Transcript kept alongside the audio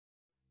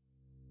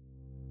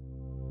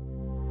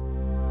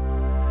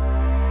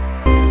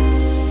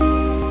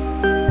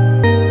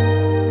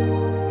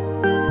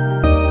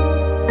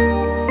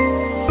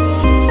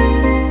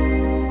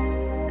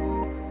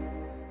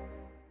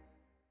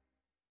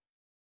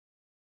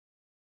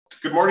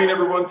Good morning,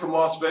 everyone from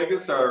Las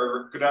Vegas,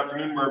 or good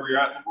afternoon, wherever you're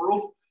at in the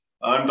world.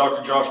 I'm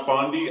Dr. Josh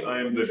Bonde.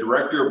 I am the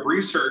Director of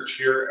Research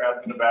here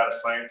at the Nevada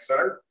Science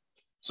Center.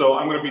 So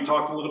I'm going to be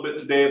talking a little bit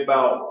today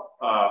about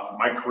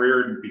my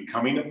career in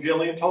becoming a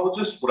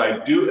paleontologist, what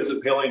I do as a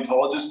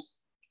paleontologist,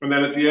 and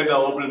then at the end,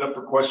 I'll open it up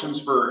for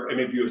questions for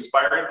any of you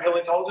aspiring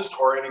paleontologists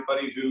or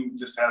anybody who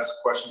just has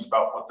questions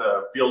about what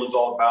the field is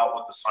all about,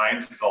 what the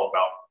science is all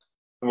about.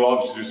 And we'll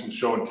obviously do some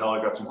show and tell.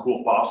 I've got some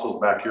cool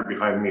fossils back here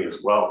behind me as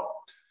well.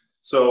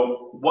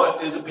 So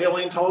what is a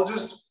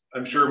paleontologist?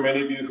 I'm sure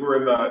many of you who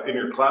are in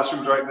your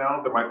classrooms right now,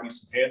 there might be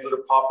some hands that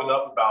are popping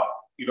up about,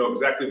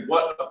 exactly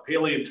what a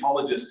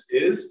paleontologist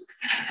is.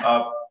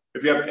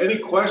 If you have any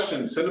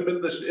questions, send them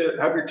in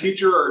have your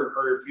teacher,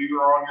 or if you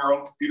are on your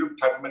own computer,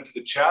 type them into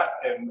the chat,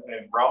 and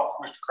Ralph,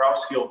 Mr.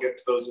 Krause, he'll get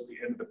to those at the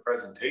end of the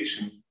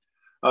presentation.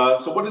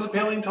 So what is a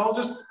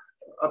paleontologist?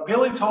 A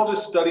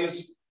paleontologist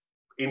studies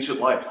ancient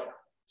life.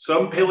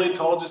 Some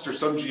paleontologists or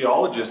some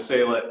geologists say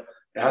that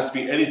it has to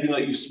be anything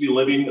that used to be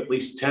living at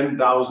least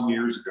 10,000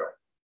 years ago.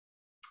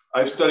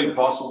 I've studied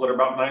fossils that are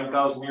about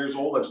 9,000 years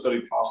old. I've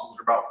studied fossils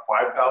that are about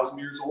 5,000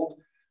 years old,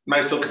 and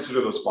I still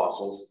consider those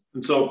fossils.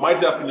 And so my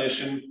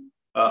definition,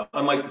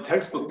 unlike the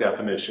textbook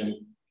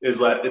definition, is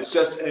that it's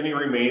just any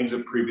remains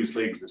of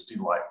previously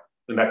existing life.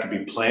 And that could be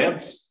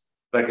plants,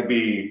 that could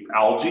be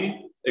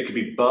algae, it could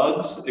be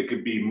bugs, it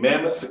could be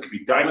mammoths, it could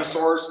be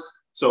dinosaurs.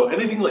 So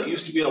anything that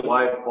used to be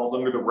alive falls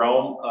under the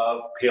realm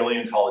of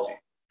paleontology.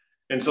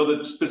 And so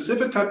the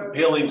specific type of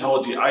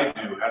paleontology I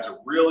do has a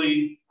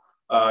really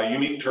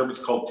unique term. It's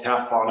called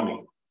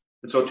taphonomy.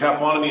 And so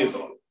taphonomy is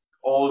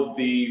all of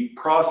the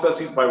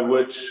processes by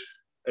which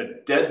a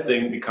dead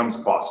thing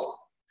becomes fossil.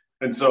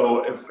 And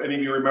so if any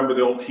of you remember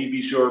the old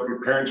TV show, or if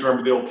your parents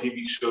remember the old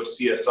TV show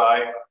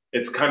CSI,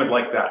 it's kind of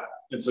like that.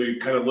 And so you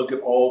kind of look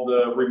at all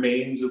the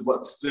remains of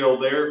what's still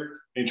there,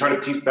 and you try to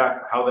piece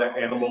back how that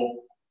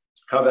animal,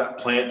 how that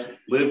plant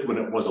lived when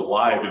it was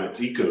alive in its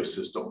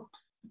ecosystem.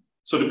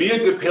 So to be a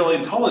good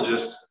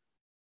paleontologist,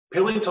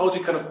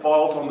 paleontology kind of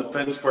falls on the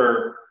fence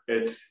where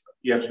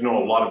you have to know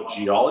a lot of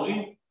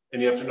geology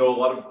and you have to know a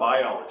lot of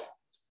biology.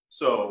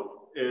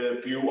 So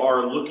if you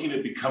are looking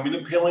at becoming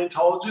a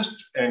paleontologist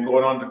and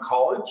going on to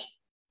college,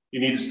 you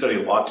need to study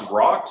lots of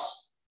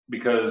rocks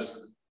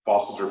because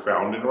fossils are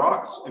found in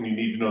rocks, and you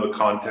need to know the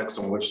context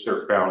in which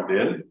they're found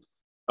in.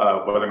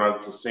 Whether or not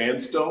it's a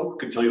sandstone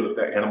could tell you that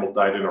that animal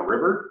died in a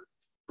river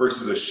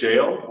versus a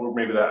shale, or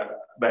maybe that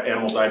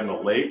animal died in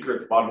a lake or at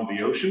the bottom of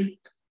the ocean,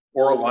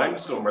 or a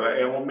limestone where that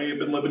animal may have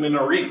been living in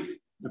a reef.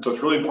 And so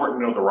it's really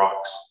important to know the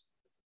rocks.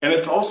 And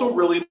it's also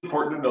really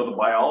important to know the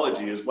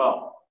biology as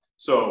well.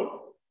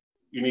 So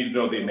you need to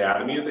know the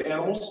anatomy of the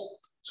animals.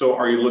 So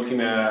are you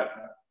looking at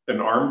an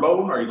arm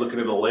bone? Are you looking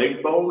at a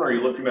leg bone? Are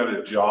you looking at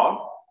a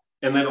jaw?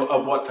 And then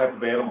of what type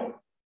of animal?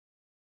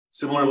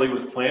 Similarly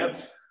with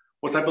plants,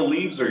 what type of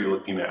leaves are you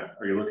looking at?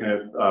 Are you looking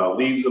at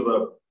leaves of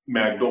a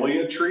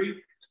magnolia tree?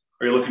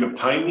 Are you looking at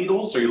pine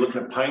needles? Are you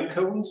looking at pine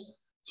cones?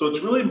 So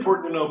it's really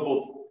important to know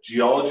both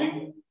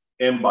geology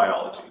and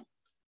biology.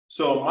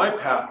 So my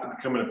path to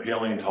becoming a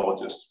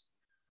paleontologist,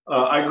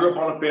 I grew up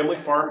on a family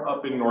farm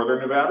up in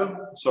northern Nevada,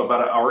 so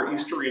about an hour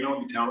east of Reno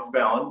in the town of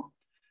Fallon.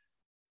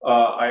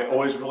 I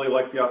always really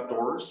liked the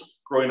outdoors.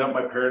 Growing up,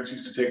 my parents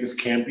used to take us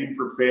camping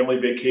for family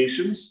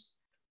vacations.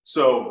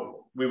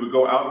 So we would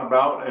go out and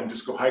about and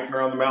just go hiking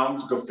around the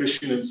mountains, go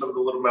fishing in some of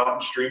the little mountain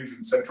streams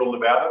in central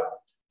Nevada,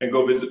 and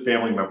go visit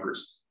family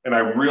members. And I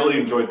really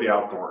enjoyed the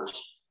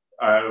outdoors.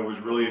 I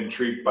was really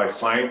intrigued by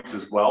science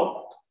as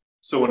well.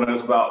 So when I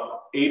was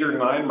about 8 or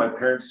 9, my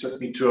parents took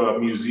me to a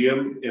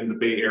museum in the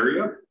Bay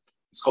Area.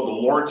 It's called the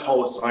Lawrence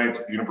Hall of Science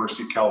at the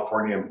University of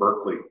California in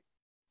Berkeley.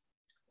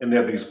 And they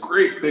had these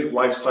great big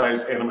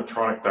life-size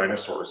animatronic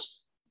dinosaurs.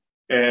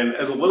 And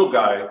as a little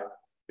guy,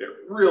 it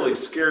really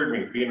scared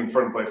me being in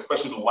front of,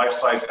 especially the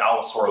life-size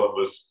Allosaur that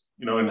was,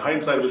 in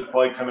hindsight, it was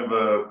probably kind of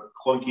a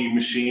clunky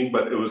machine,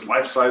 but it was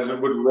life-size and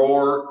it would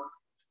roar.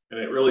 And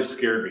it really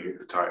scared me at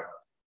the time.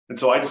 And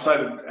so I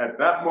decided at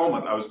that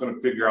moment, I was going to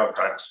figure out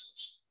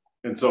dinosaurs.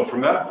 And so from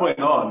that point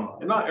on,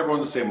 and not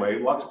everyone's the same way,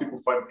 lots of people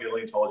find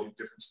paleontology at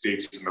different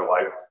stages in their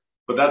life,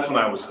 but that's when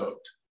I was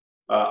hooked.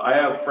 I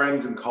have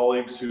friends and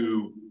colleagues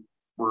who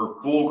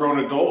were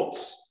full-grown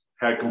adults,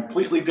 had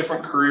completely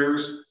different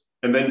careers,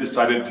 and then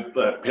decided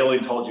that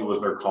paleontology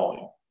was their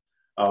calling.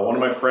 One of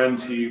my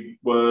friends, he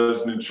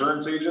was an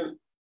insurance agent,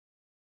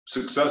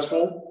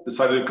 successful,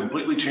 decided to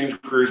completely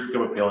change careers,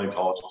 become a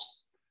paleontologist.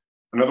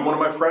 Another one of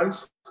my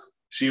friends,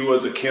 she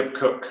was a camp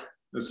cook.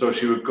 And so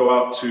she would go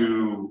out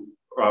to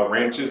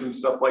ranches and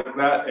stuff like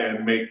that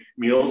and make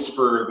meals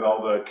for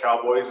all the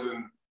cowboys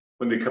and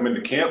when they come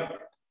into camp.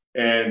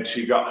 And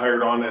she got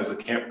hired on as a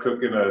camp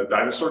cook in a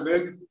dinosaur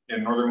dig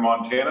in northern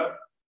Montana.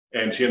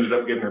 And she ended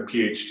up getting her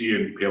PhD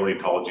in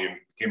paleontology and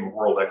became a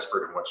world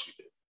expert in what she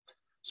did.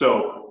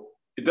 So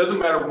it doesn't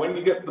matter when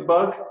you get the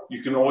bug,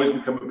 you can always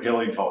become a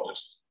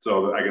paleontologist.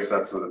 So I guess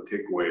that's the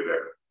takeaway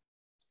there.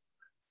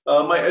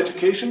 My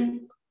education.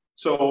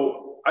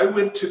 So I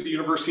went to the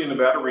University of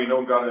Nevada, Reno,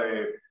 and got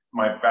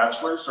my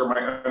bachelor's or my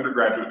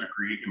undergraduate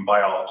degree in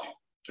biology.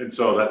 And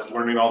so that's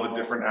learning all the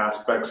different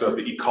aspects of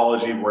the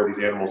ecology of where these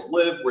animals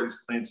live, where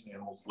these plants and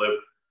animals live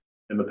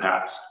in the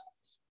past.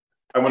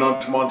 I went on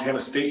to Montana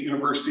State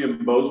University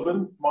in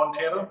Bozeman,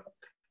 Montana,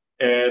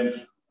 and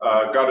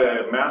got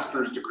a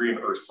master's degree in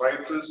earth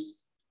sciences.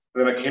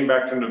 And then I came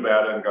back to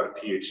Nevada and got a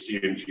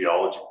PhD in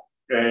geology.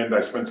 And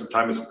I spent some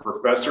time as a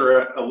professor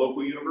at a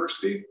local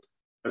university.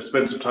 I've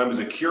spent some time as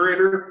a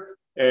curator,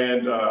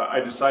 and I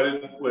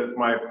decided with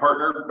my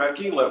partner,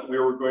 Becky, that we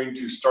were going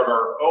to start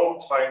our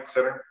own science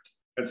center.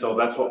 And so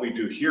that's what we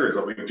do here, is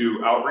that we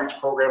do outreach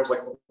programs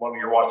like the one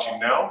you're watching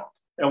now.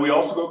 And we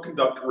also go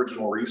conduct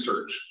original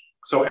research.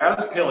 So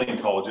as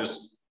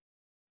paleontologists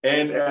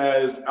and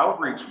as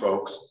outreach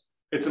folks,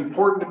 it's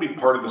important to be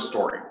part of the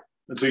story.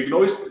 And so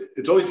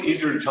it's always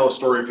easier to tell a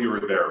story if you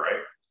were there,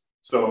 right?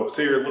 So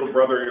say your little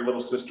brother or your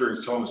little sister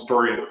is telling a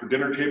story at the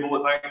dinner table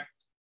at night.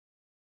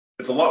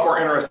 It's a lot more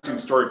interesting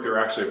story if they're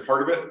actually a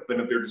part of it than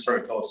if they're just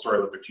trying to tell a story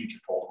that their teacher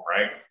told them,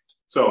 right?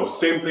 So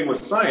same thing with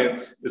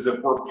science, is if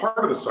we're part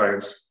of the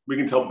science, we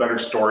can tell better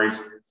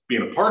stories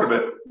being a part of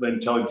it than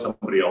telling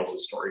somebody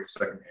else's story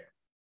secondhand.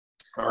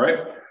 All right,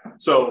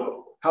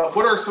 so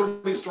what are some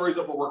of these stories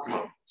that we're working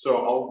on?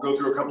 So I'll go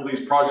through a couple of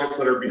these projects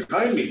that are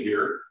behind me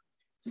here.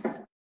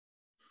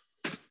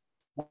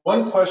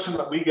 One question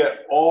that we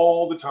get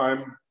all the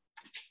time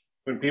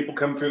when people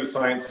come through the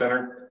Science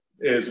Center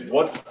is,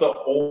 what's the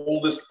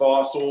oldest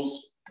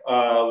fossils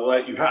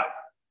that you have?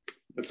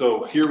 And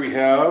so here we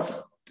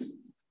have,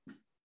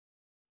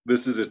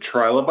 this is a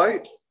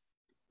trilobite.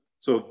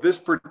 So this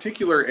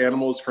particular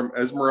animal is from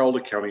Esmeralda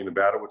County,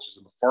 Nevada, which is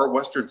in the far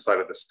western side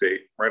of the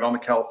state, right on the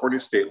California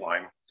state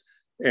line.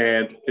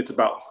 And it's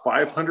about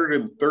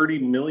 530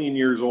 million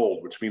years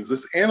old, which means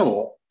this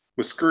animal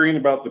was scurrying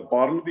about the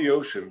bottom of the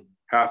ocean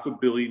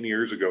 500 million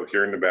years ago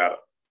here in Nevada.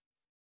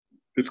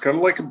 It's kind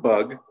of like a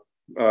bug.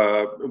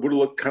 It would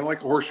look kind of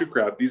like a horseshoe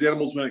crab. These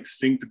animals went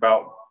extinct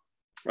about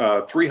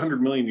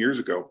 300 million years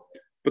ago.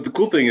 But the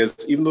cool thing is,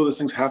 even though this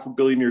thing's 500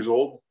 million years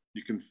old,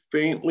 you can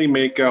faintly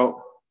make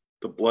out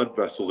the blood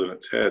vessels in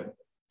its head.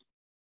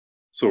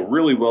 So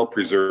really well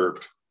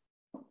preserved.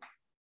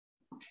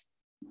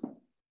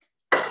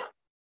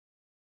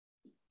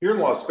 Here in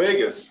Las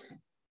Vegas,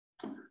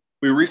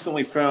 we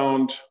recently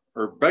found,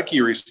 or Becky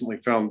recently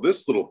found,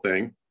 this little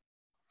thing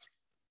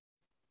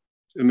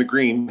in the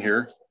green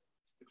here.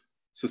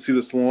 So see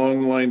this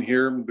long line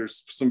here?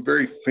 There's some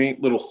very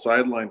faint little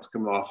sidelines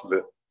coming off of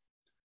it.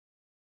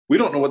 We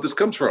don't know what this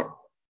comes from.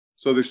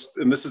 So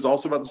and this is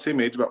also about the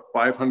same age, about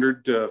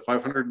 500 to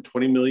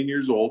 520 million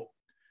years old.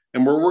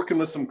 And we're working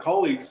with some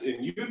colleagues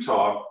in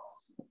Utah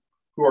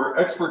who are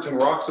experts in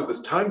rocks of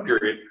this time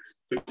period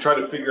to try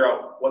to figure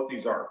out what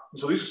these are.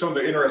 So these are some of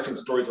the interesting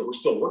stories that we're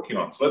still working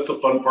on. So that's the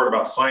fun part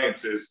about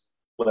science, is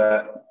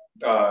that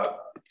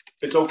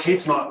it's okay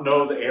to not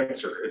know the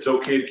answer. It's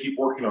okay to keep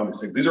working on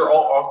these things. These are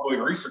all ongoing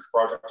research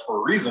projects for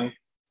a reason,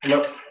 and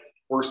that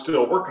we're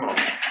still working on.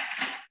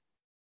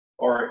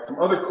 All right, some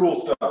other cool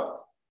stuff.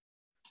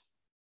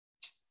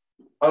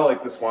 I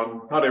like this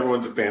one. Not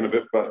everyone's a fan of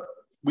it, but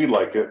we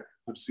like it.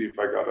 Let's see if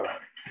I got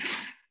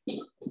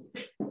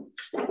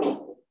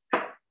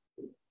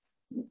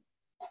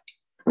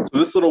So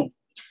this little,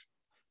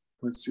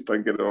 let's see if I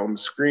can get it on the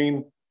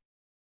screen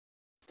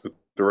with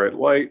the right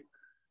light.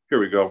 Here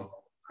we go. All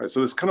right,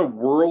 so this kind of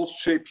world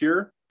shape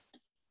here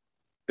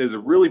is a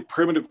really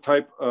primitive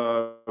type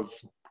of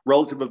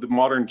relative of the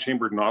modern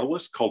chambered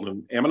nautilus called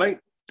an ammonite.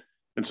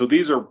 And so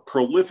these are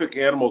prolific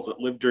animals that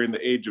lived during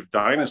the age of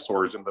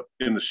dinosaurs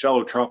in the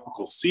shallow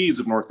tropical seas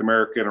of North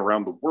America and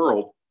around the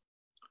world.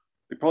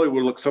 They probably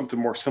would look something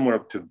more similar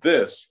to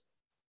this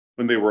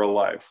when they were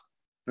alive.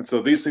 And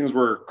so these things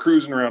were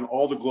cruising around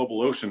all the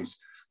global oceans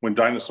when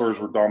dinosaurs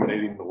were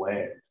dominating the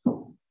land.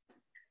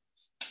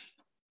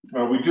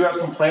 We do have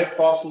some plant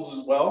fossils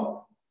as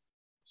well.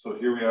 So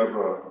here we have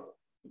a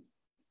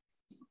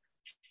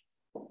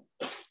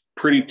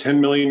pretty 10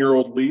 million year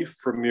old leaf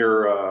from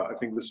near, I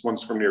think this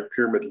one's from near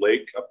Pyramid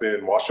Lake up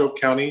in Washoe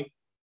County,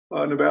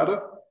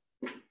 Nevada.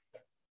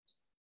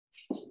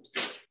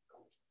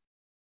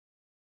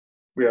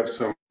 We have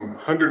some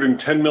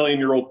 110 million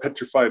year old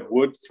petrified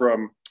wood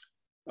from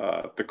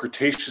the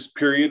Cretaceous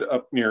period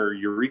up near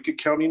Eureka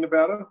County,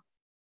 Nevada.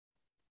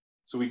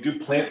 So we do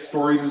plant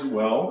stories as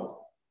well.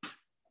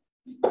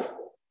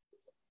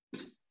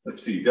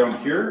 Let's see,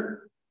 down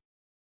here.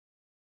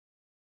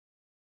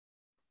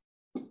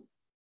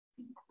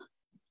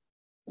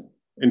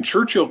 In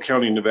Churchill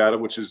County, Nevada,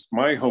 which is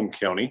my home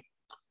county,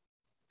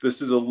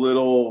 this is a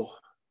little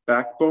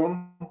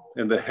backbone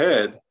and the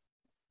head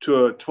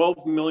to a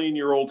 12 million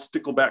year old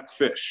stickleback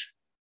fish.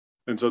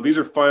 And so these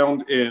are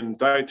found in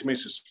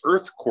diatomaceous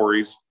earth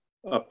quarries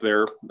up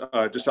there,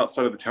 just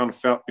outside of the town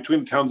of between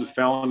the towns of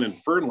Fallon and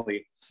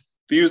Fernley.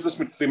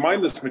 They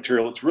mine this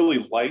material. It's really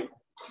light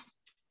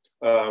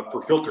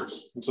for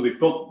filters. And so they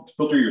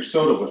filter your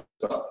soda with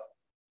stuff.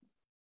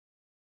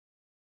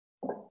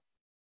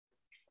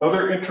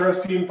 Other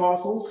interesting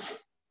fossils.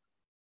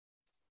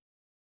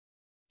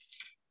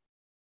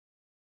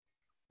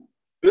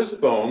 This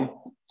bone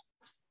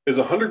is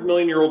a 100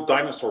 million year old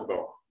dinosaur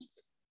bone.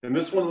 And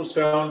this one was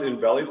found in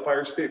Valley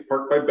Fire State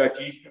Park by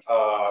Becky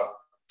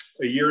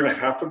a year and a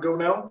half ago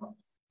now.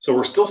 So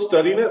we're still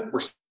studying it.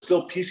 We're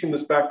still piecing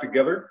this back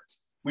together.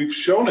 We've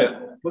shown it.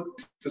 Look,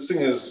 this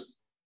thing is,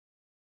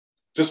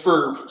 just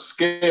for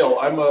scale,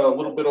 I'm a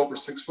little bit over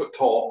 6 foot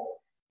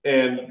tall,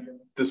 and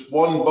this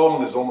one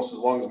bone is almost as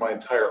long as my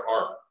entire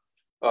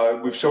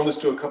arm. We've shown this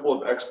to a couple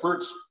of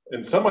experts,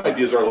 and some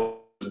ideas are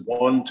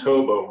one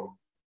toe bone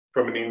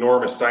from an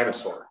enormous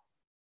dinosaur.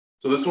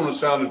 So this one was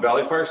found in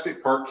Valley Fire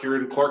State Park here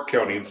in Clark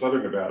County in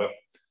Southern Nevada.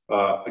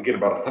 Again,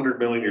 about 100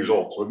 million years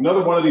old. So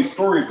another one of these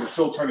stories we're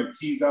still trying to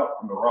tease out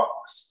from the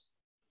rocks.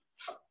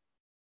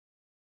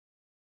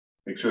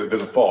 Make sure it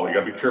doesn't fall. You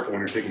gotta be careful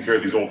when you're taking care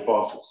of these old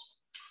fossils.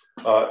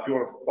 If you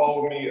want to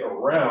follow me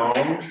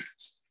around.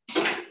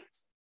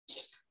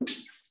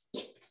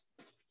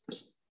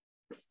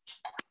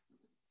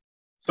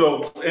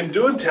 So in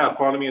doing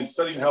taphonomy and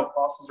studying how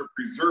fossils are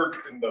preserved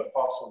in the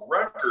fossil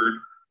record,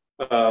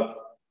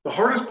 the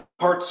hardest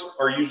parts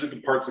are usually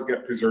the parts that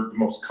get preserved the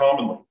most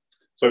commonly.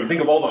 So if you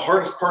think of all the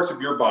hardest parts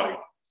of your body,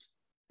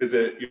 is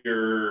it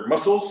your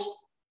muscles?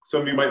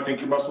 Some of you might think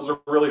your muscles are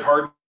really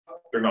hard.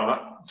 They're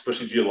not,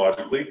 especially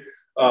geologically.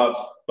 But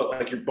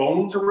like your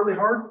bones are really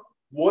hard.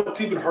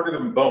 What's even harder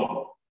than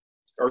bone?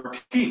 Our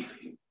teeth.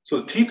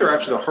 So the teeth are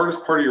actually the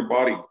hardest part of your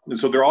body. And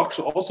so they're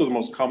also the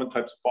most common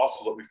types of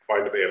fossils that we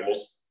find of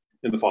animals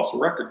in the fossil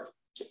record.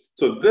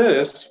 So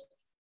this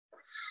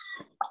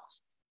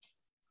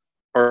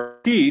are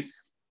teeth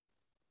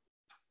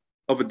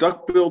of a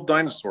duck-billed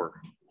dinosaur.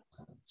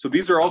 So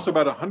these are also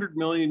about 100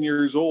 million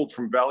years old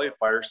from Valley of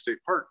Fire State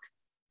Park.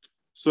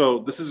 So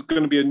this is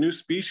going to be a new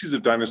species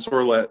of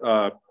dinosaur that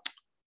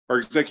our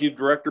executive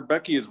director,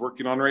 Becky, is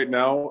working on right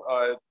now,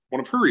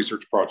 one of her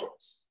research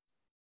projects.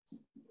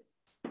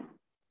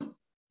 And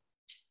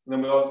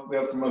then we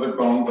have some other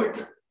bones, like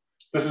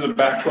this is a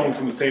backbone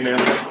from the same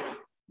animal.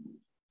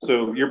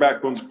 So your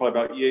backbones are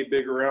probably about yay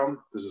big around.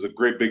 This is a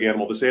great big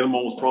animal. This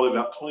animal was probably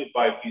about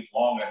 25 feet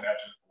long, I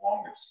imagine, the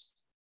longest.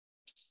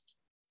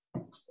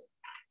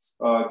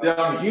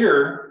 Down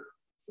here,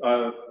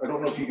 I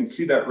don't know if you can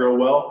see that real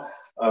well.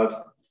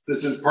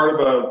 This is part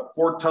of a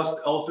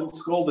four-tusked elephant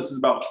skull. This is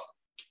about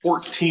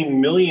 14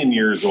 million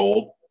years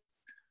old.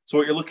 So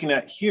what you're looking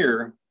at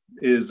here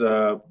is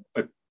the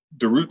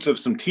roots of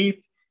some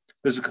teeth.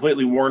 This is a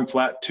completely worn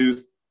flat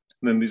tooth.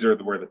 And then these are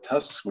where the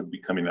tusks would be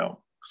coming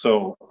out.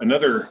 So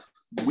another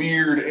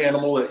weird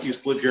animal that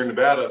used to live here in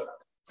Nevada,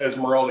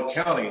 Esmeralda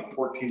County,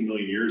 14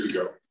 million years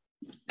ago.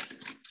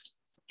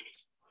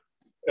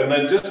 And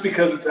then just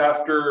because it's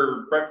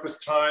after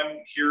breakfast time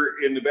here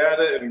in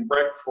Nevada and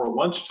right before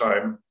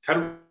lunchtime,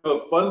 kind of a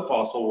fun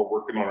fossil we're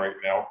working on right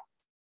now.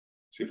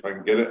 See if I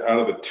can get it out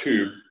of the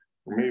tube,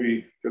 or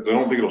maybe, because I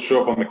don't think it'll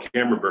show up on the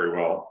camera very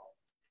well.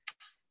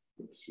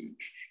 Let's see.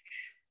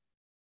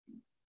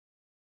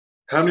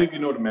 How many of you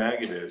know what a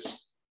maggot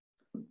is?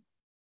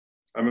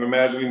 I'm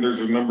imagining there's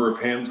a number of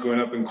hands going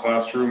up in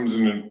classrooms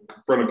and in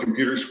front of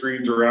computer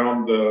screens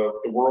around the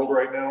world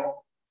right now.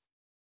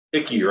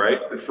 Icky, right?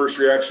 The first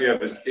reaction you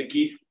have is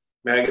icky.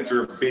 Maggots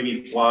are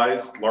baby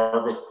flies,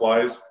 larvae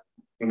flies.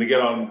 When they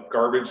get on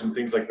garbage and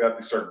things like that,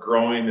 they start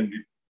growing and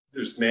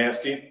they're just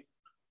nasty.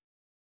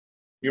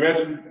 You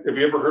imagine, have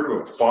you ever heard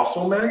of a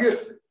fossil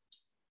maggot?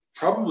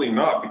 Probably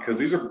not, because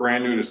these are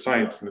brand new to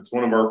science and it's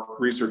one of our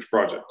research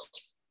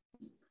projects.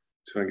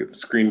 So I get the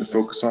screen to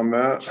focus on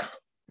that.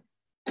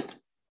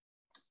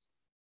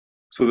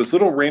 So this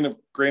little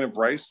grain of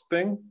rice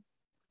thing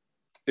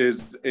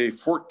is a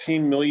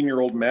 14 million year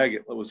old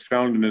maggot that was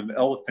found in an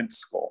elephant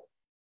skull.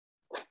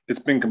 It's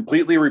been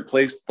completely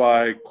replaced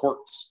by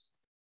quartz.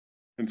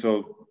 And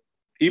so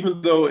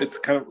even though it's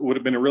kind of would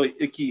have been a really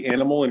icky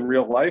animal in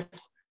real life,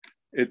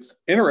 it's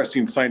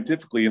interesting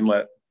scientifically in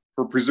that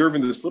we're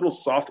preserving this little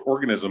soft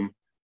organism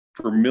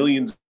for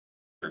millions of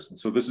years. And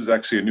so this is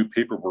actually a new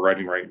paper we're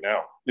writing right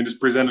now and it's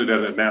presented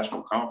at a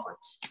national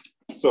conference.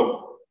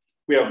 So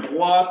we have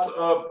lots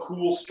of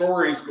cool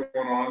stories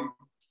going on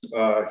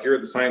here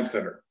at the Science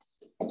Center.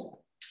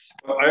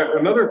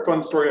 Another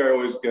fun story I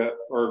always get,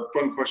 or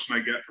fun question I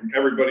get from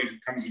everybody who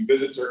comes and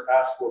visits or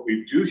asks what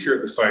we do here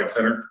at the Science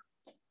Center.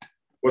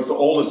 What's the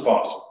oldest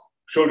fossil?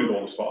 Showed you the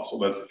oldest fossil.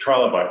 That's the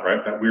trilobite,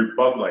 right? That weird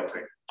bug-like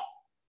thing.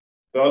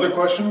 The other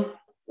question,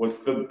 what's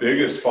the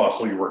biggest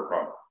fossil you work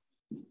on?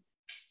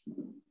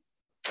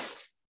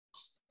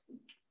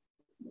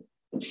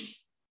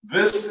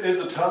 This is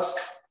a tusk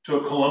to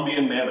a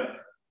Columbian mammoth.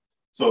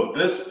 So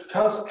this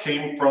tusk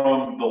came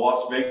from the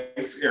Las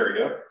Vegas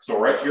area, so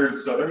right here in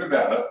Southern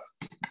Nevada.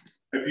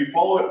 If you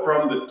follow it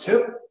from the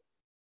tip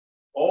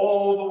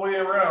all the way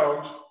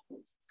around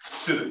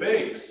to the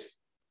base,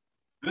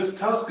 this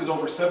tusk is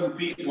over 7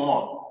 feet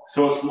long.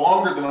 So it's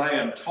longer than I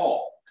am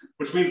tall,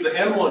 which means the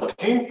animal it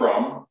came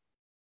from,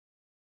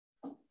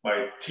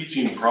 my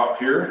teaching prop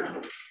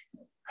here,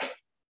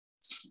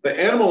 the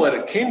animal that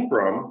it came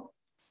from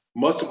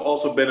must have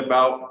also been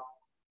about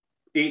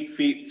 8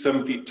 feet,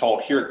 7 feet tall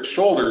here at the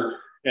shoulder,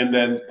 and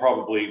then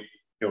probably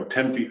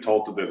 10 feet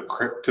tall to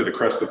the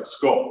crest of the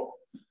skull.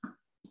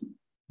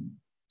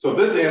 So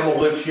this animal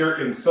lived here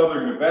in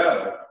southern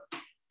Nevada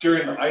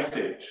during the Ice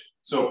Age.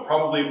 So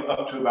probably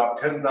up to about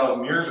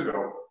 10,000 years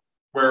ago,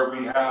 where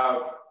we have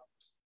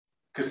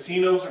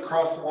casinos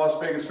across the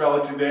Las Vegas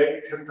Valley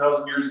today.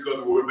 10,000 years ago,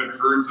 there would have been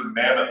herds of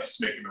mammoths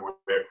making their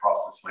way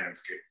across this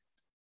landscape.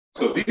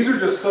 So these are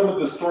just some of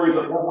the stories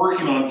that we're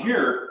working on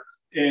here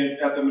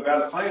at the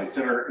Nevada Science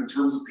Center in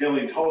terms of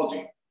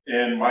paleontology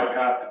and my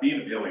path to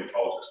being a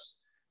paleontologist.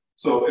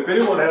 So if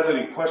anyone has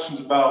any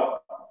questions about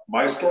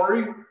my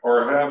story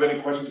or have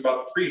any questions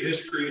about the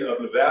prehistory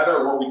of Nevada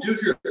or what we do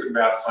here at the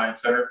Nevada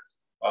Science Center,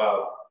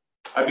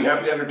 I'd be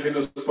happy to entertain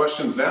those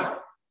questions now.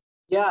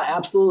 Yeah,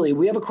 absolutely.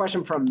 We have a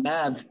question from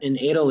Mev in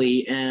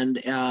Italy, and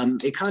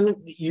it kind of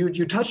you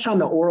touched on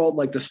the oral,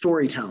 like the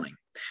storytelling,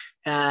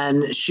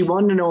 and she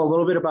wanted to know a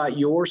little bit about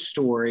your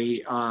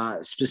story,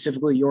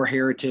 specifically your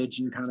heritage,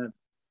 and kind of.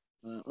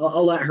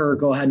 I'll let her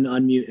go ahead and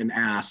unmute and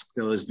ask.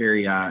 That was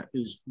it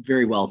was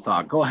very well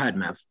thought. Go ahead,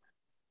 Mev.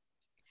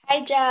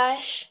 Hi,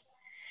 Josh.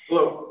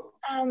 Hello.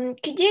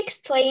 Could you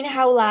explain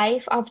how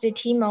life of the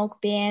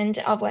Timok Band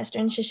of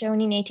Western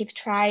Shoshone Native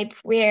Tribe,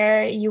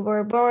 where you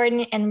were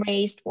born and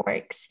raised,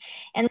 works?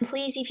 And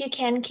please, if you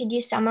can, could you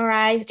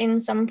summarize in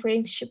some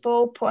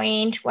principal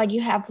point what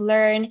you have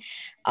learned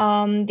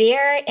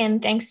there,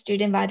 and thanks to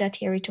the Nevada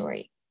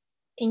territory?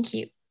 Thank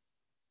you.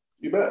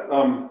 You bet.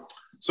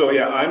 So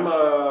yeah, I'm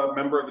a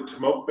member of the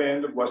Timok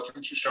Band of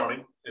Western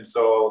Shoshone. And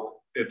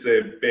so it's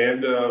a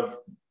band of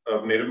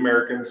Native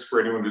Americans, for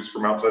anyone who's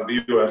from outside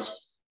the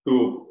US,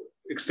 who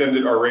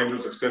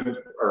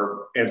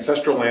our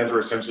ancestral lands were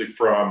essentially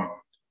from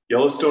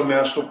Yellowstone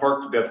National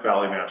Park to Death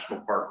Valley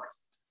National Park.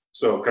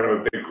 So kind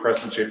of a big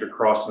crescent shaped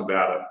across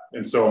Nevada.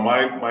 And so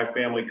my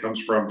family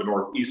comes from the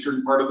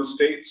northeastern part of the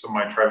state. So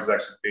my tribe is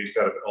actually based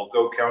out of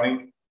Elko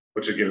County,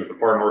 which again is the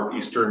far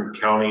northeastern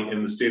county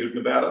in the state of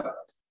Nevada.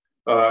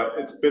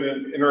 It's been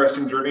an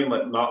interesting journey and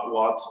let not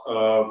lots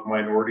of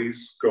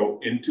minorities go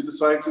into the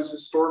sciences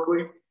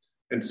historically.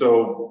 And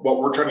so what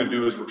we're trying to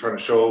do is we're trying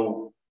to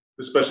show,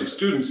 especially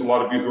students, a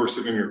lot of you who are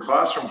sitting in your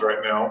classrooms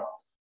right now,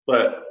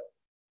 but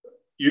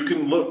you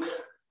can look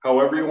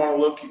however you want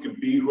to look, you can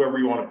be whoever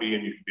you want to be,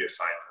 and you can be a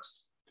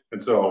scientist.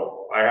 And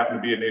so I happen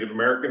to be a Native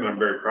American, and I'm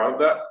very proud of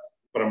that,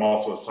 but I'm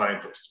also a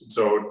scientist. And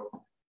so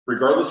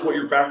regardless of what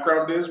your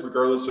background is,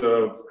 regardless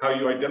of how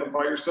you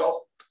identify yourself,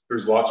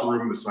 there's lots of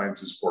room in the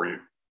sciences for you.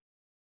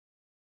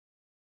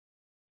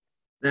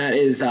 That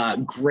is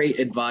great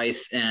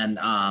advice, and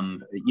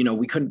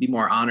we couldn't be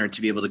more honored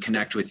to be able to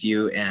connect with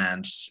you.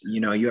 And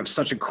you have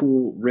such a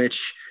cool,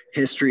 rich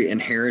history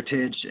and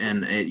heritage,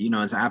 and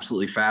it's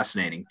absolutely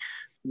fascinating.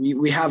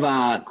 We have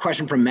a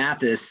question from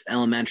Mathis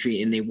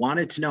Elementary, and they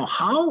wanted to know,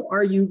 how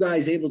are you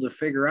guys able to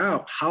figure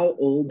out how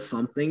old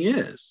something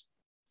is?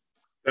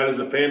 That is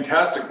a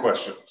fantastic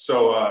question.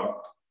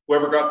 So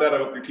whoever got that, I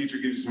hope your teacher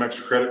gives you some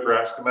extra credit for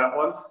asking that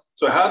one.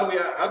 So how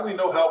do we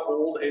know how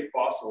old a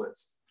fossil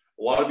is?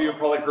 A lot of you have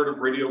probably heard of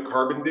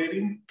radiocarbon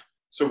dating.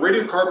 So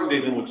radiocarbon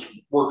dating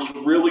works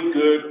really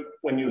good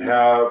when you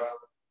have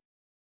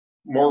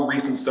more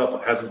recent stuff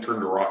that hasn't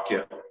turned to rock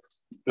yet.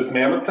 This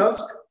mammoth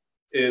tusk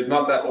is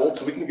not that old,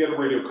 so we can get a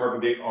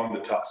radiocarbon date on the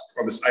tusk,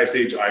 on this Ice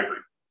Age ivory.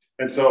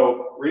 And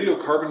so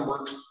radiocarbon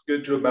works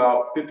good to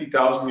about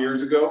 50,000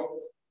 years ago.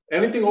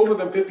 Anything older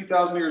than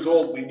 50,000 years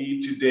old, we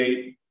need to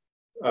date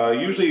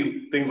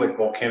usually things like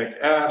volcanic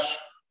ash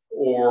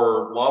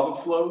or lava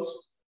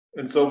flows.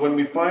 And so when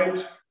we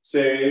find,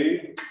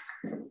 say,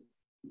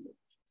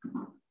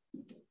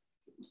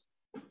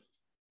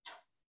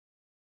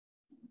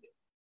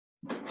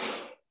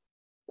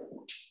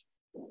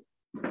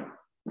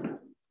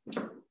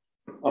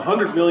 a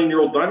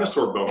 100-million-year-old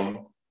dinosaur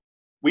bone,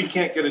 we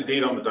can't get a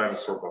date on the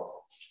dinosaur bone.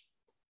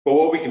 But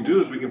what we can do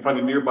is we can find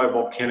a nearby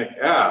volcanic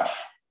ash,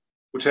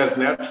 which has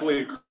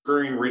naturally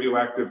occurring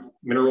radioactive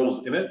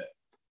minerals in it.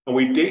 And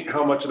we date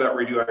how much of that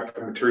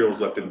radioactive material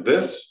is left in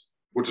this,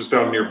 which is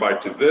found nearby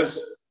to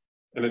this.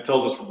 And it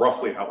tells us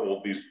roughly how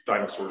old these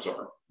dinosaurs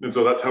are. And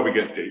so that's how we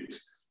get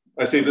dates.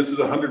 I say this is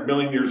 100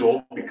 million years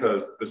old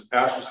because this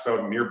ash was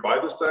found nearby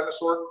this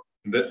dinosaur,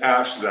 and that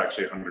ash is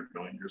actually 100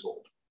 million years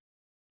old.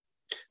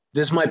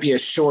 This might be a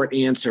short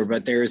answer,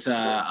 but there's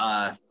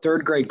a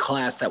third grade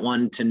class that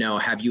wanted to know,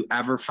 have you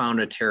ever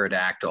found a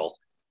pterodactyl?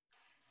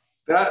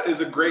 That is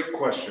a great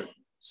question.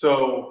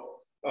 So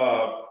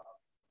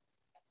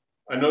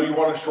I know you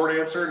want a short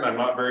answer, and I'm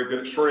not very good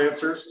at short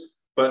answers,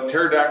 but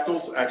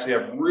pterodactyls actually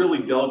have really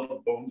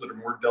delicate bones that are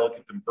more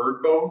delicate than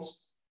bird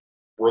bones.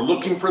 We're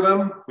looking for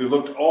them. We've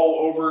looked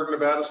all over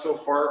Nevada so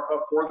far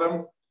for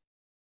them.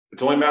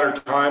 It's only a matter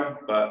of time,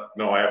 but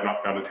no, I have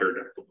not found a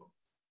pterodactyl bone.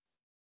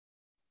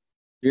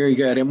 Very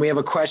good. And we have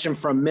a question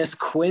from Miss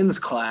Quinn's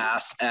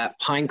class at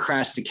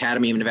Pinecrest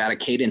Academy of Nevada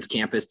Cadence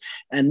campus.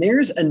 And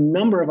there's a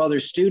number of other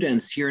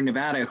students here in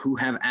Nevada who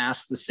have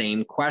asked the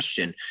same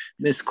question.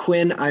 Miss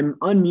Quinn, I'm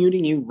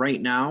unmuting you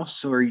right now,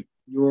 so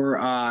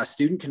your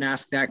student can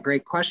ask that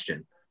great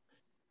question.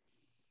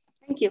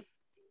 Thank you.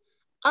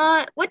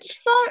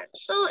 Which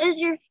fossil is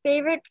your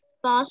favorite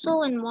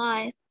fossil and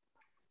why?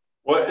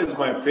 What is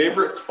my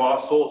favorite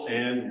fossil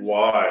and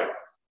why?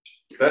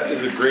 That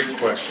is a great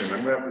question.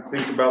 I'm gonna have to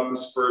think about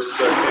this for a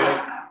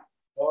second.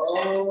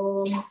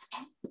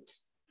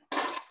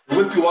 We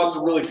went through lots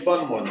of really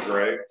fun ones,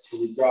 right? So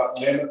we've got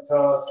mammoth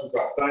tusks, we've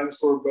got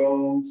dinosaur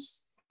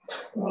bones.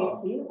 Can you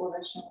see it? Will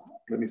that show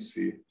up? Let me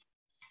see.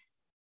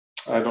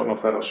 I don't know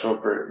if that'll show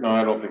up right. No,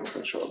 I don't think it's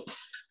gonna show up.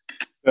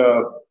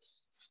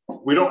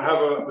 We don't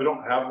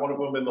have one of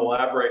them in the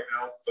lab right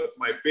now, but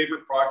my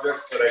favorite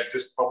project that I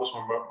just published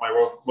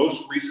my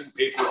most recent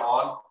paper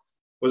on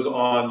was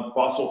on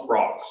fossil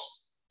frogs.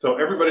 So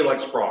everybody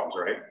likes frogs,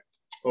 right?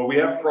 Well, we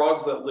have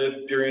frogs that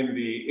lived during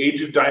the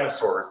age of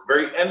dinosaurs, the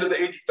very end of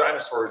the age of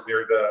dinosaurs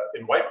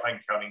in White Pine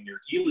County near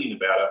Ely,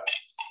 Nevada.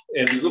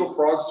 And these little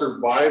frogs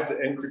survived the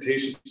end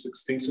Cretaceous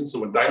extinction. So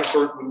when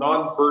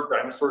non-bird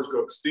dinosaurs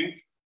go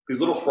extinct, these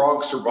little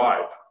frogs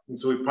survive. And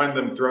so we find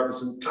them throughout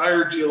this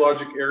entire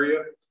geologic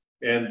area.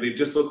 And they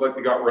just look like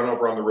they got run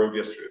over on the road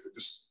yesterday. They're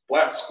just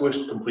flat,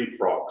 squished, complete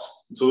frogs.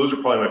 And so those are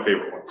probably my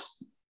favorite ones.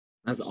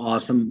 That's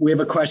awesome. We have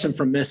a question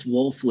from Miss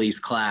Wolfley's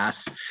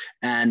class,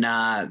 and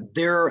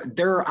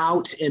they're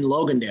out in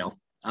Logandale.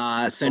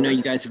 So I know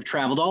you guys have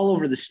traveled all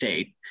over the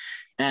state.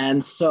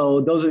 And so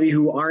those of you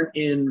who aren't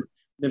in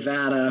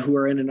Nevada, who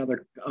are in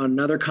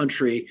another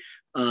country,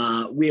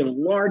 we have a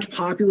large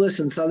populace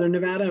in Southern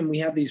Nevada, and we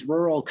have these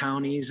rural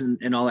counties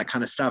and all that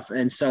kind of stuff.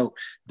 And so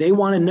they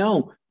want to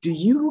know, do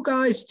you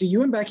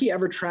and Becky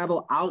ever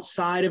travel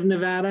outside of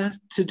Nevada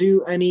to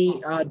do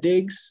any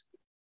digs?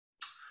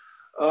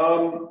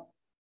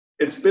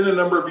 It's been a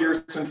number of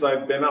years since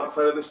I've been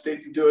outside of the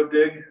state to do a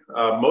dig.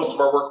 Most of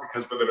our work,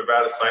 because we're the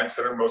Nevada Science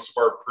Center, most of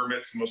our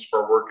permits and most of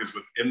our work is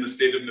within the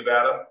state of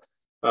Nevada.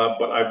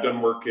 But I've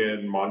done work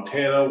in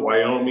Montana,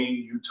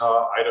 Wyoming,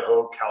 Utah,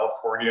 Idaho,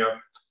 California,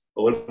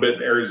 a little bit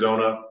in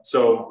Arizona.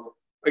 So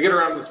I get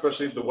around,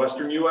 especially the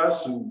Western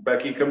US, and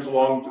Becky comes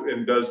along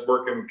and does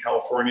work in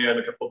California and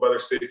a couple of other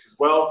states as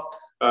well.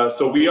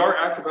 So we are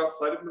active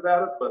outside of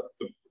Nevada, but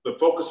the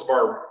focus of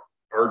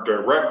our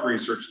direct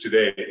research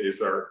today is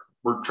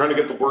we're trying to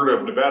get the word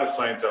of Nevada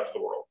science out to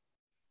the world.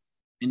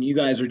 And you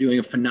guys are doing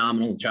a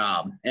phenomenal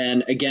job.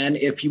 And again,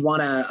 if you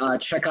want to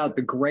check out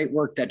the great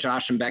work that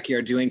Josh and Becky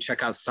are doing,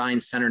 check out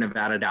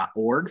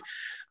sciencecenternevada.org.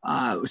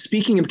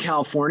 Speaking of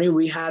California,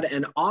 we had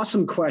an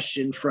awesome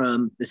question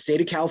from the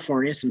state of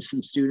California, some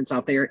students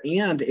out there,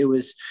 and it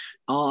was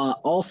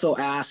also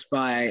asked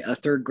by a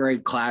third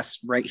grade class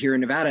right here in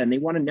Nevada. And they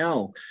want to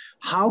know,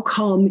 how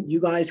come you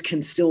guys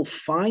can still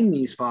find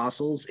these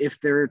fossils if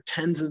they're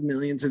tens of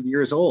millions of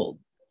years old?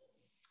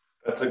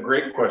 That's a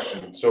great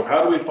question. So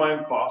how do we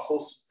find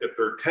fossils if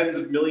they're tens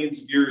of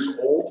millions of years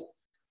old?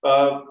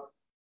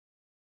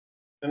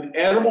 An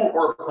animal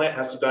or a plant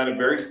has to die in a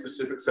very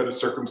specific set of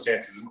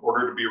circumstances in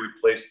order to be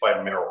replaced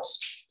by minerals.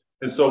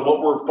 And so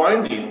what we're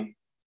finding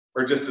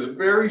are just a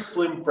very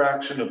slim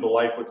fraction of the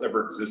life that's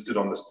ever existed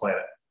on this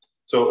planet.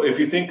 So if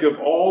you think of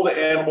all the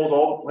animals,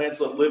 all the plants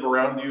that live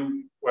around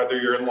you, whether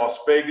you're in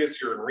Las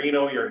Vegas, you're in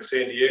Reno, you're in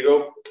San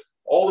Diego,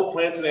 all the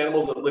plants and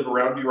animals that live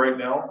around you right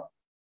now,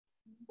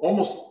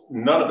 almost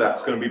none of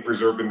that's going to be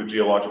preserved in the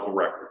geological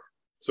record.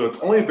 So it's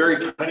only a very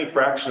tiny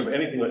fraction of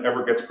anything that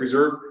ever gets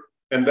preserved.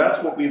 And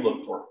that's what we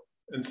look for.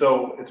 And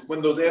so it's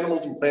when those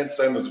animals and plants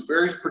die in those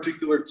very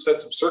particular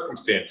sets of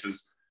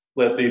circumstances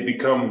that they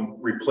become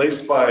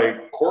replaced by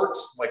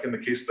quartz, like in the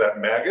case of that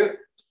maggot,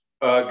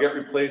 get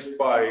replaced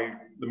by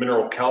the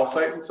mineral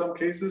calcite in some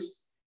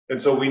cases.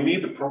 And so we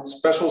need the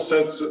special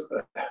sets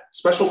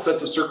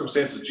of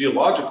circumstances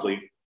geologically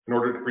in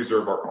order to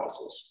preserve our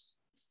fossils.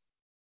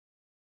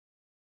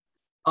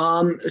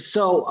 We're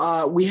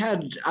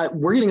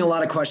getting a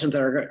lot of questions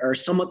that are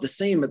somewhat the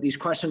same, but these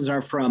questions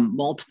are from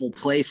multiple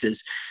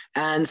places.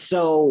 And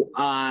so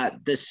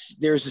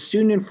there's a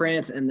student in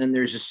France, and then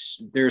there's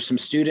some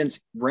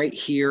students right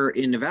here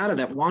in Nevada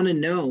that want to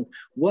know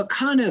what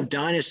kind of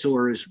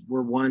dinosaurs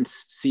were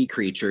once sea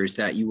creatures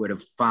that you would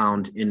have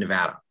found in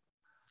Nevada.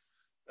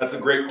 That's a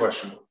great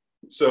question.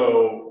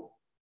 So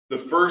the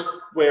first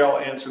way I'll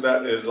answer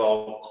that is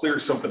I'll clear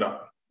something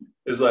up,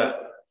 is that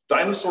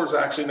dinosaurs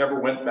actually never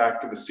went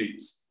back to the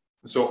seas.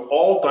 So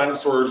all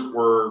dinosaurs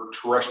were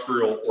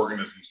terrestrial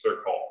organisms, they're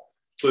called.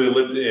 So they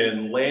lived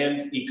in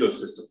land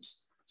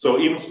ecosystems. So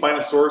even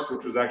Spinosaurus,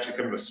 which was actually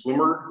kind of a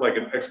swimmer, like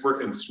an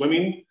expert in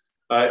swimming,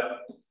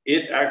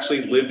 it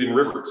actually lived in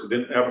rivers. It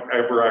didn't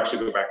ever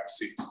actually go back to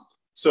seas.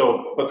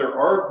 So, but there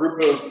are a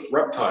group of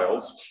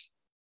reptiles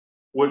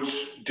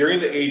which during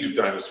the age of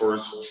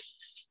dinosaurs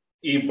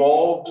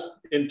evolved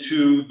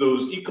into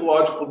those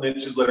ecological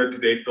niches that are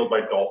today filled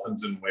by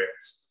dolphins and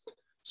whales.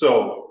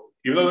 So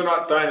even though they're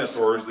not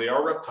dinosaurs, they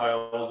are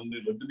reptiles and they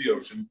live in the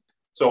ocean.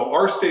 So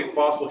our state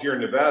fossil here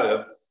in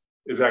Nevada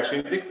is actually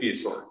an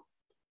ichthyosaur,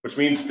 which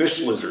means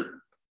fish lizard.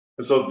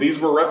 And so these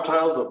were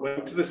reptiles that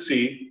went to the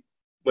sea,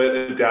 but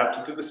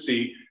adapted to the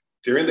sea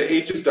during the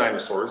age of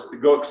dinosaurs. They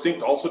go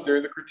extinct also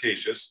during the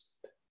Cretaceous.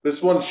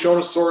 This one,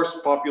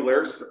 Shonosaurus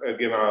popularis,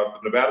 again, the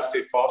Nevada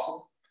state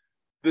fossil.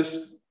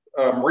 This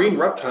marine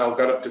reptile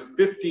got up to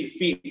 50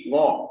 feet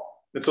long.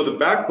 And so the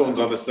backbones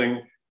on this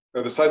thing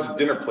are the size of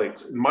dinner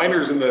plates. And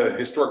miners in the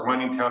historic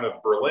mining town of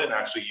Berlin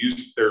actually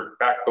used their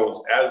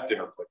backbones as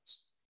dinner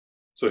plates.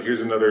 So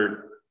here's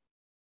another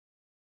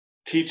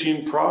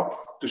teaching prop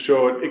to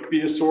show an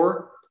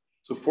ichthyosaur.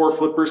 So four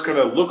flippers, kind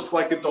of looks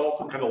like a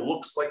dolphin, kind of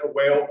looks like a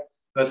whale.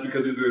 That's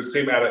because they're the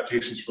same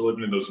adaptations for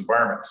living in those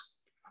environments.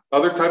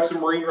 Other types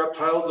of marine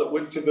reptiles that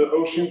went to the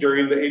ocean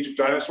during the age of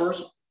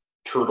dinosaurs,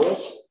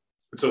 turtles.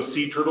 And so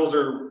sea turtles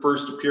are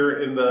first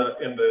appear in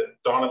the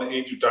dawn of the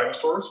age of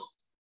dinosaurs.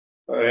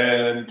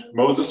 And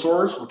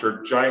mosasaurs, which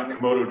are giant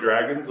Komodo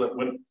dragons that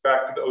went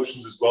back to the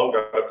oceans as well,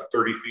 got up to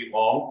 30 feet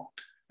long.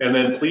 And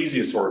then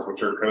plesiosaurs,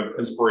 which are kind of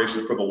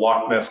inspiration for the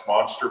Loch Ness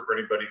Monster, for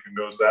anybody who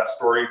knows that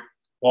story.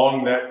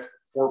 Long neck,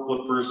 four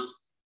flippers,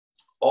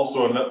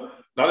 also not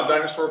a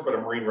dinosaur, but a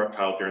marine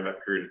reptile during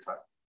that period of time.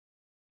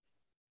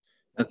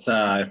 That's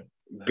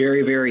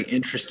very, very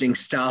interesting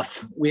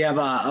stuff. We have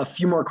a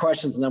few more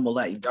questions and then we'll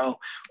let you go.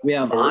 We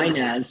have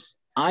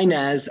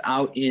Inez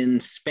out in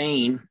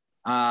Spain.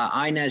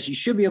 Inez, you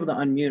should be able to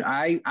unmute.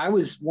 I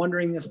was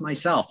wondering this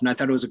myself and I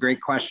thought it was a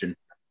great question.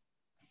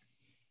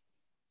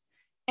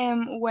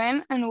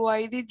 When and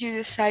why did you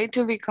decide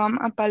to become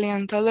a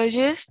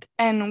paleontologist,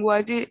 and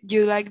what did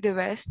you like the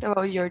best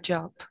about your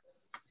job?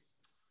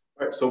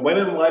 All right, so when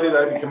and why did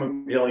I become a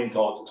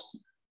paleontologist?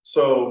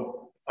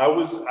 So I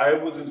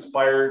was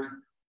inspired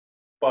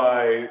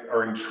by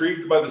or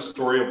intrigued by the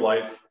story of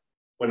life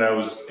when I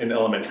was in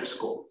elementary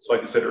school. So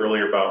like I said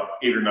earlier, about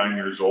 8 or 9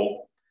 years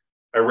old,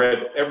 I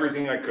read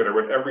everything I could. I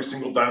read every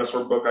single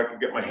dinosaur book I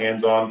could get my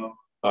hands on.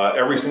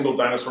 Every single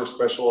dinosaur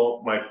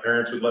special my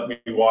parents would let me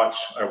watch,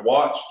 I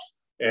watched,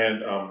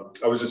 and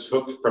I was just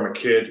hooked from a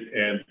kid,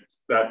 and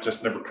that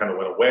just never kind of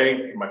went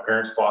away. And my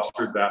parents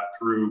fostered that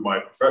through my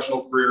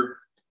professional career,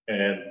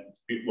 and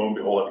lo and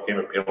behold, I became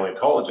a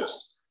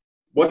paleontologist.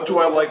 What do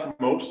I like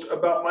most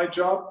about my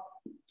job?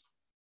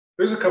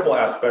 There's a couple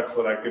aspects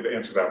that I could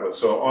answer that with.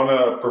 So on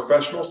a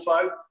professional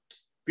side,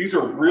 these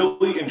are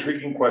really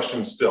intriguing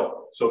questions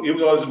still. So even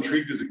though I was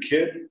intrigued as a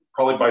kid,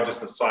 probably by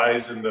just the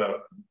size and the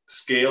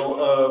scale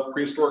of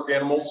prehistoric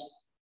animals,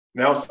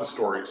 now it's the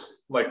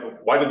stories. Like,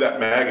 why did that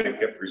maggot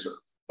get preserved?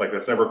 Like,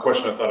 that's never a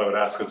question I thought I would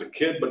ask as a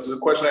kid, but it's a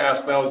question I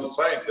ask now as a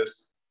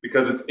scientist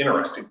because it's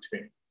interesting to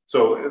me.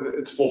 So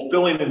it's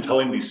fulfilling in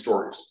telling these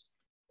stories.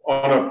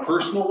 On a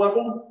personal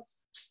level,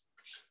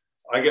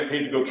 I get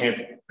paid to go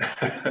camping.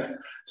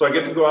 So I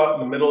get to go out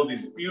in the middle of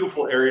these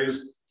beautiful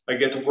areas. I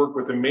get to work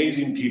with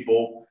amazing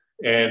people,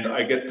 and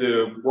I get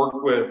to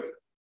work with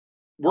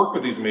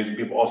these amazing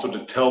people also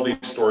to tell these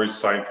stories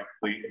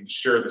scientifically and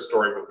share the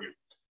story with you.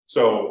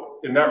 So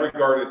in that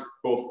regard, it's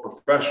both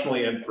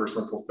professionally and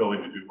personally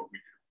fulfilling to do what we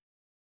do.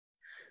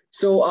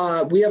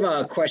 So we have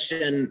a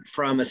question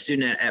from a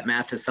student at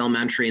Mathis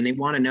Elementary, and they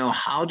want to know,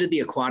 how did the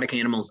aquatic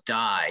animals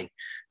die?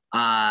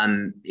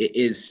 Was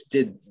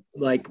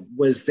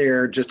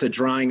there just a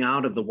drying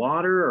out of the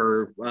water,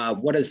 or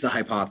what is the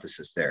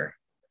hypothesis there?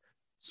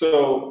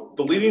 So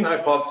the leading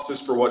hypothesis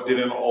for what did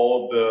in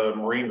all of the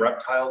marine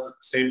reptiles at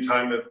the same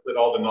time that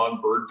all the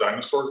non-bird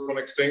dinosaurs went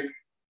extinct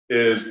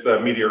is the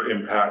meteor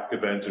impact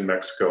event in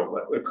Mexico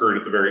that occurred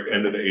at the very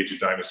end of the age of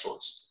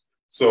dinosaurs.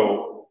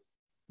 So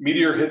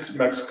meteor hits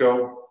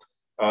Mexico.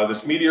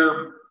 This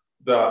meteor,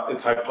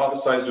 it's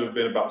hypothesized to have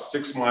been about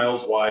 6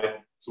 miles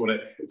wide. So when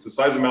it's the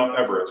size of Mount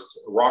Everest,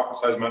 a rock the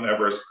size of Mount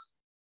Everest,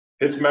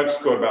 hits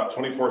Mexico at about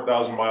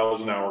 24,000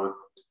 miles an hour.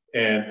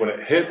 And when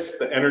it hits,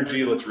 the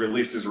energy that's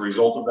released as a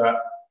result of that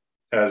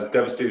has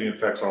devastating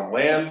effects on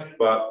land,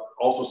 but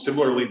also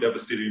similarly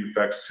devastating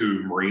effects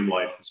to marine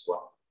life as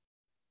well.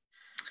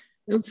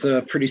 It's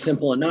pretty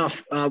simple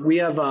enough. We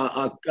have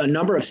a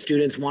number of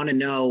students want to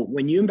know,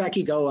 when you and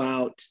Becky go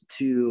out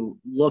to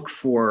look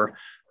for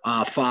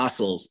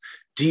fossils,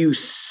 do you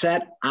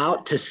set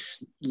out to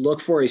look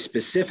for a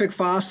specific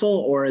fossil,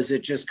 or is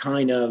it just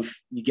kind of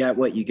you get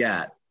what you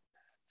get?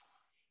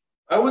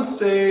 I would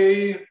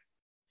say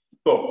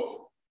both.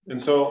 And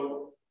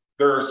so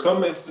there are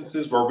some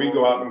instances where we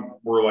go out and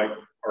we're like,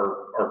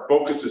 our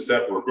focus is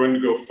that we're going to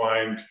go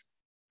find,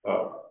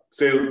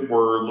 say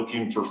we're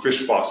looking for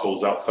fish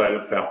fossils outside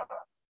of Falmouth.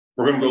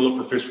 We're going to go look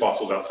for fish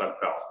fossils outside of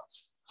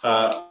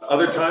Falmouth.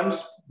 Other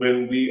times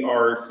when we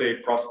are, say,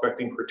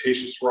 prospecting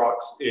Cretaceous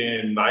rocks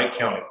in Nye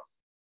County,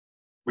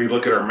 we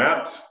look at our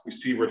maps, we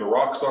see where the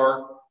rocks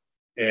are,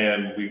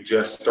 and we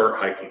just start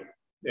hiking.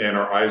 And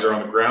our eyes are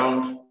on the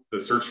ground,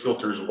 the search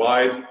filter is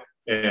wide,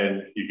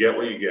 and you get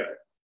what you get.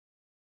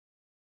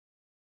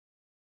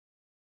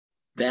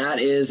 That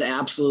is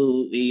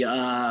absolutely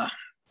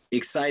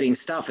exciting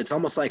stuff. It's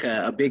almost like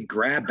a big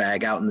grab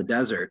bag out in the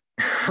desert.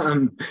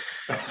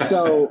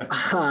 So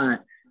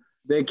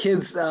the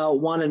kids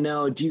want to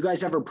know, do you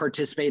guys ever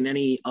participate in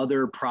any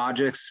other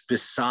projects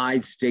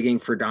besides digging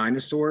for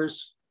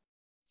dinosaurs?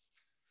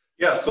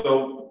 Yeah,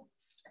 so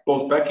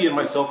both Becky and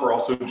myself are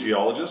also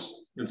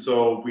geologists. And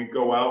so we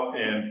go out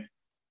and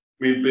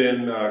we've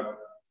been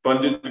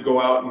funded to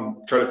go out and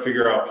try to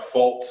figure out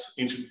faults,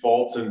 ancient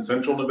faults in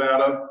central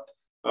Nevada.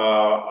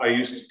 I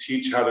used to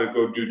teach how to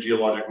go do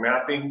geologic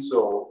mapping,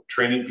 so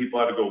training people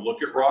how to go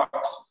look at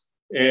rocks.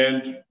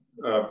 And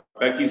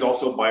Becky's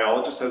also a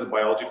biologist, has a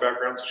biology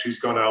background, so she's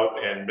gone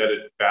out and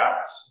meted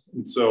bats.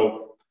 And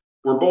so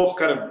we're both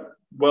kind of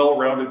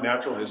well-rounded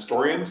natural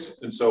historians.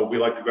 And so we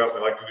like to go out,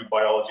 we like to do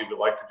biology, we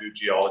like to do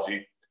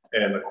geology.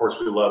 And of course,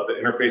 we love the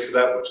interface of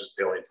that, which is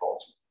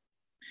paleontology.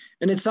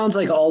 And it sounds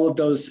like all of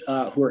those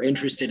who are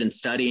interested in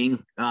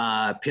studying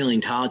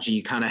paleontology,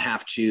 you kind of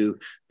have to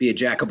be a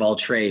jack of all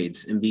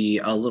trades and be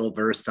a little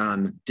versed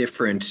on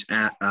different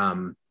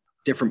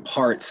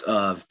parts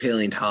of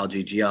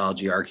paleontology,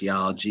 geology,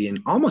 archaeology,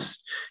 and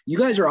almost, you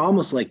guys are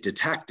almost like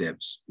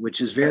detectives, which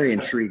is very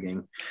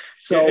intriguing.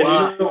 So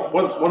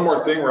one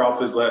more thing,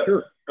 Ralph, is that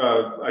sure.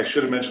 I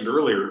should have mentioned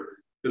earlier,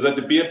 is that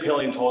to be a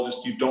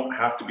paleontologist, you don't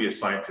have to be a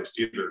scientist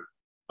either.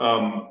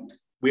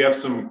 We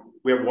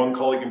have one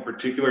colleague in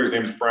particular, his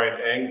name is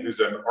Brian Eng, who's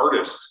an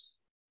artist,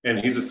 and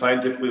he's a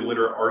scientifically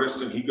literate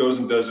artist, and he goes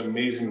and does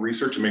amazing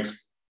research and makes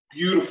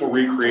beautiful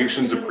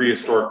recreations of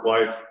prehistoric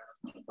life.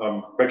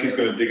 Becky's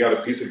going to dig out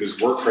a piece of his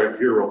work right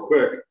here real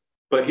quick,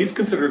 but he's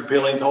considered a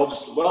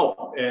paleontologist as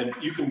well. And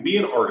you can be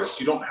an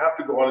artist. You don't have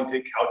to go on and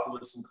take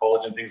calculus in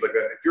college and things like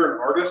that. If you're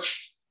an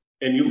artist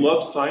and you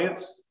love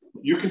science,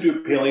 you can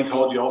do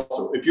paleontology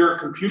also. If you're a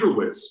computer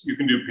whiz, you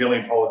can do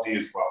paleontology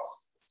as well.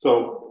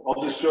 So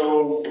I'll just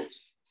show,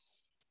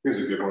 here's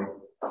a good one.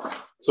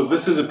 So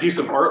this is a piece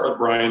of art that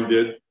Brian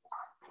did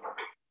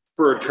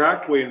for a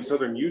trackway in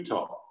southern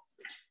Utah.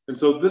 And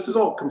so this is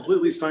all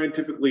completely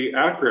scientifically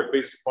accurate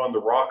based upon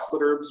the rocks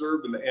that are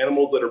observed and the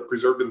animals that are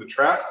preserved in the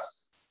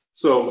tracks.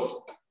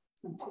 So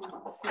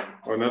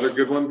another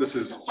good one, this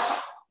is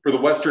for the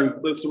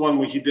Western, this is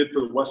one he did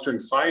for the Western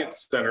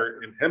Science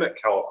Center in Hemet,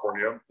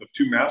 California, of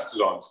two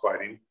mastodons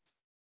fighting.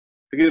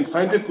 Again,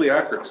 scientifically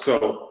accurate.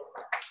 So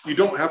you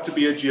don't have to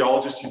be a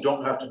geologist, you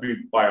don't have to be a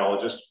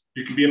biologist,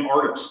 you can be an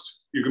artist,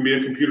 you can be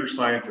a computer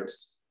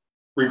scientist.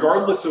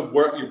 Regardless of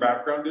what your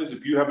background is,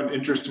 if you have an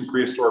interest in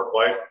prehistoric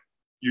life,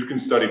 you can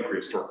study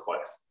prehistoric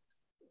life.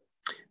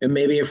 And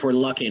maybe if we're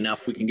lucky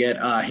enough, we can get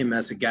him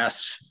as a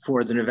guest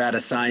for the Nevada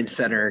Science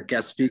Center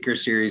guest speaker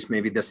series,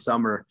 maybe this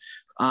summer.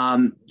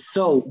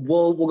 So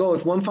we'll go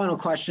with one final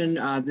question.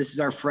 This is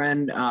our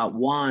friend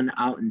Juan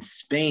out in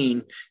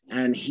Spain,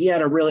 and he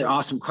had a really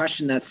awesome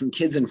question that some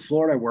kids in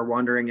Florida were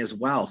wondering as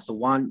well. So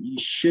Juan, you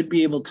should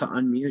be able to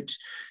unmute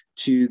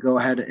to go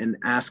ahead and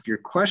ask your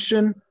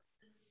question.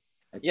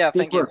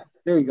 Thank you.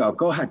 There you go.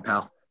 Go ahead,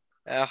 pal.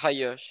 Hi,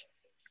 Josh.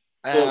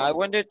 I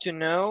wanted to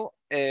know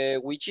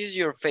which is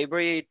your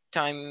favorite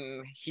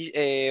time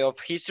of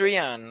history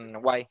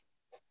and why?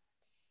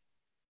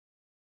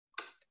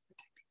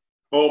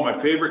 Oh, my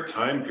favorite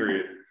time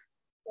period.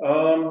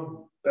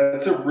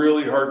 That's a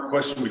really hard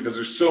question because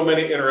there's so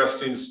many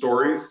interesting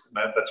stories.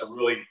 And that's a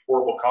really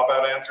horrible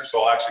cop-out answer,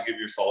 so I'll actually give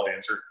you a solid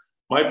answer.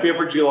 My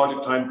favorite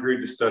geologic time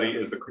period to study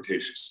is the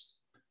Cretaceous.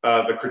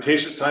 The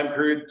Cretaceous time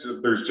period,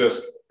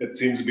 it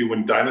seems to be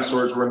when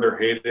dinosaurs were in their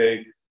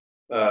heyday.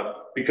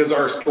 Because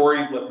our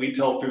story that we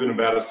tell through the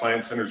Nevada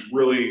Science Center is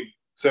really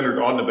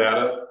centered on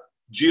Nevada,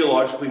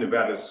 geologically,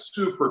 Nevada is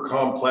super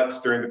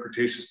complex during the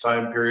Cretaceous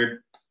time period.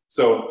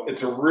 So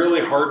it's a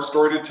really hard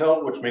story to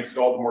tell, which makes it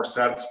all the more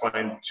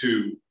satisfying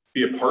to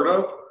be a part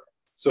of.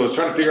 So it's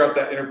trying to figure out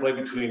that interplay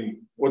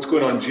between what's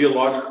going on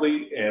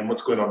geologically and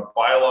what's going on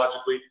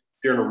biologically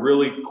during a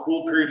really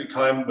cool period of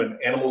time when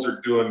animals are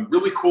doing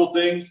really cool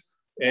things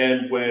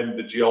and when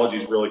the geology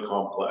is really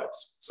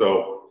complex.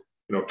 So,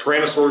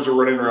 tyrannosaurs are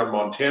running around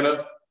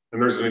Montana,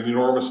 and there's an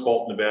enormous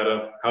fault in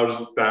Nevada. How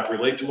does that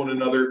relate to one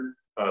another?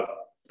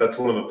 That's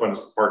one of the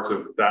funnest parts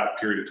of that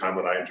period of time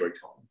that I enjoy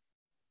telling.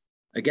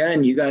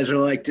 Again, you guys are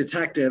like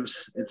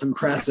detectives. It's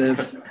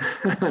impressive.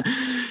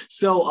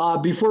 So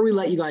before we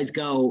let you guys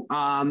go,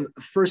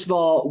 first of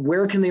all,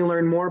 where can they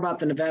learn more about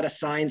the Nevada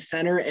Science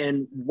Center,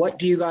 and what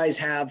do you guys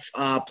have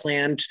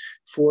planned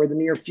for the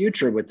near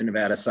future with the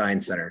Nevada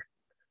Science Center?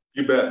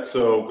 You bet.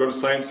 So go to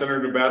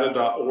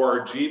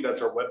sciencecenternevada.org.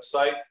 That's our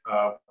website.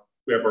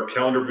 We have our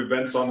calendar of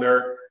events on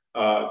there.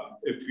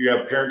 If you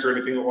have parents or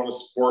anything that want to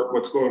support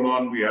what's going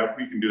on, we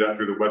can do that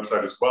through the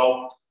website as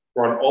well.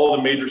 We're on all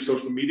the major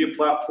social media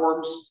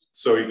platforms.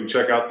 So you can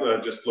check out,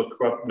 just look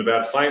up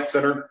Nevada Science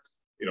Center,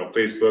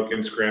 Facebook,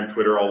 Instagram,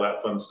 Twitter, all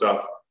that fun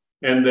stuff.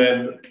 And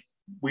then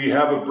we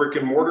have a brick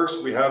and mortar.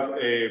 So we have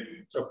a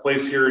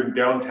place here in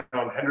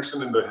downtown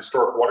Henderson in the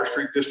historic Water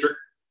Street district,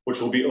 which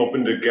will be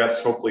open to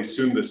guests hopefully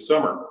soon this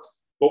summer.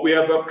 What we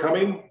have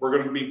upcoming, we're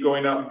going to be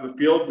going out into the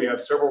field. We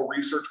have several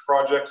research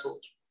projects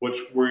which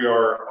we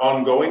are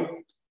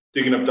ongoing,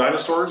 digging up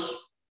dinosaurs,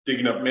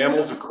 digging up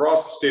mammals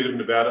across the state of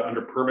Nevada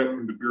under permit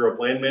from the Bureau of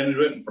Land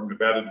Management and from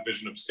Nevada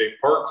Division of State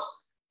Parks.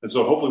 And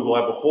so hopefully we'll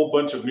have a whole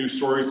bunch of new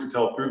stories to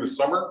tell through the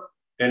summer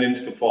and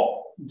into the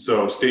fall.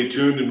 So stay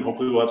tuned, and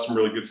hopefully we'll have some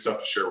really good stuff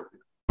to share with you.